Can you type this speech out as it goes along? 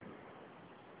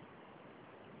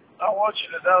I want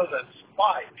you to know that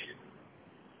Spike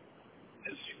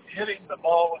is hitting the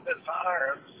ball with his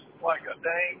irons like a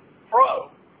dang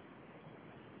pro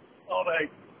on a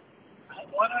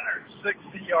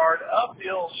 160-yard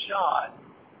uphill shot.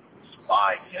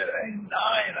 Spike hit a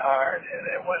 9-iron and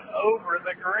it went over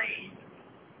the green.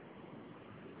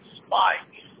 Spike,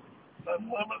 the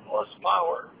limitless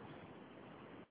power.